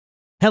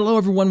Hello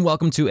everyone,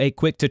 welcome to a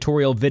quick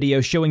tutorial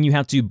video showing you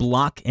how to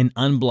block and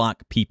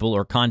unblock people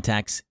or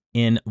contacts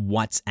in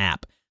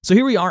WhatsApp. So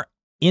here we are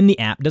in the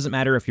app. Doesn't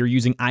matter if you're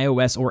using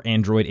iOS or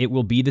Android, it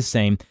will be the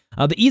same.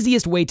 The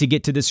easiest way to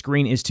get to the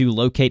screen is to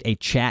locate a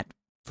chat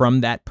from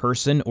that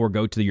person or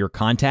go to your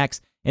contacts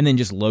and then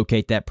just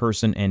locate that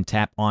person and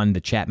tap on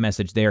the chat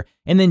message there,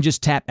 and then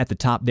just tap at the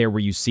top there where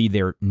you see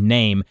their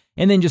name,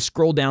 and then just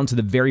scroll down to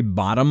the very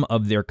bottom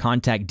of their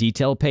contact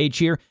detail page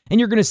here, and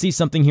you're going to see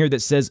something here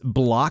that says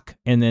block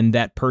and then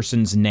that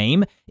person's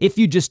name. If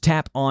you just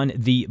tap on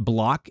the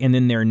block and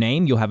then their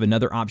name, you'll have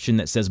another option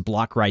that says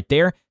block right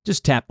there.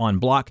 Just tap on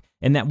block,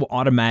 and that will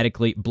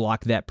automatically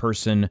block that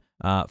person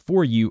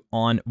for you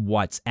on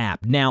WhatsApp.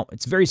 Now,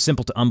 it's very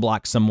simple to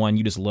unblock someone.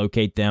 You just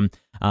locate them.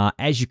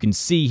 As you can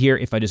see here,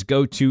 if I just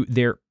go to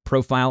their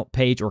profile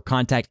page or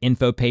contact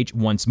info page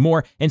once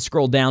more and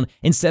scroll down,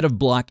 instead of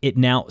block, it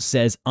now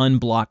says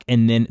unblock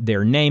and then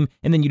their name,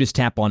 and then you just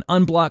tap on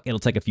unblock. It'll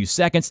take a few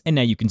seconds, and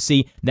now you can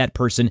see that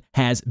person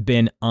has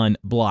been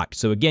unblocked.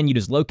 So again, you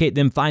just locate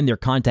them, find their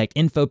contact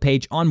info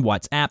page on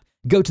WhatsApp,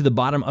 go to the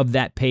bottom of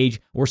that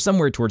page or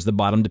somewhere towards the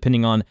bottom,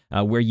 depending on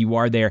where you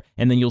are there,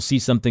 and then you'll see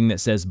something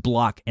that says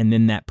block and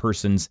then that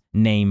person's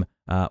name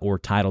or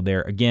title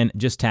there. Again,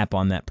 just tap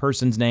on that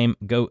person's name,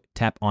 go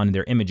tap on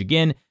their image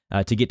again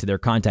to get to their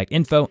contact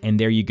info, and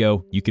there you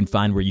go. You can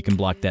find where you can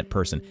block that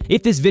person.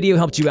 If this video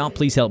helped you out,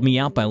 please help me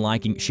out by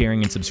liking,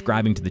 sharing, and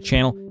subscribing to the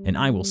channel, and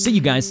I will see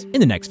you guys in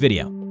the next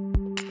video.